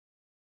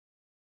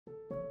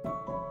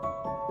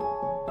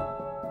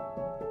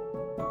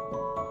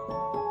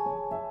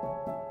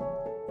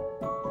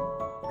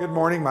Good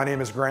morning, my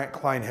name is Grant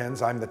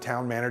Kleinhenz. I'm the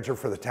town manager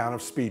for the Town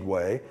of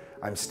Speedway.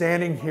 I'm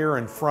standing here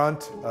in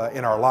front,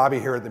 in our lobby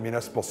here at the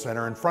Municipal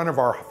Center, in front of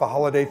our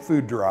holiday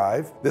food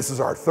drive. This is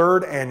our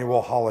third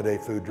annual holiday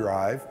food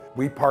drive.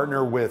 We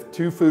partner with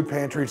two food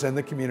pantries in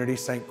the community,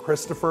 St.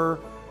 Christopher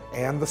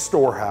and the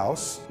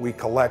Storehouse. We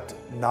collect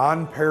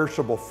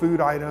non-perishable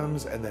food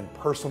items and then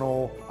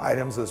personal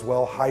items as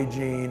well,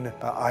 hygiene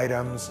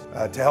items,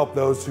 to help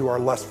those who are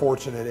less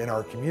fortunate in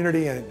our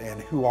community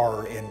and who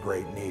are in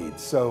great need.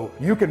 So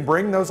you can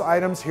bring those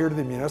items here to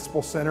the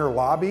Municipal Center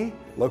lobby,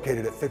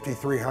 located at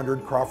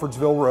 5300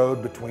 Crawfordsville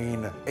Road,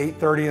 between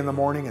 8:30 in the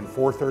morning and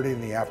 4:30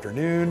 in the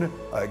afternoon.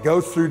 It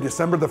goes through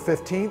December the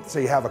 15th, so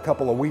you have a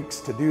couple of weeks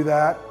to do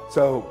that.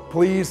 So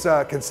please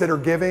consider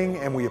giving,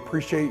 and we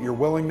appreciate your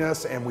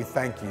willingness, and we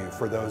thank you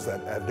for those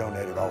that have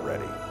donated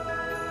already.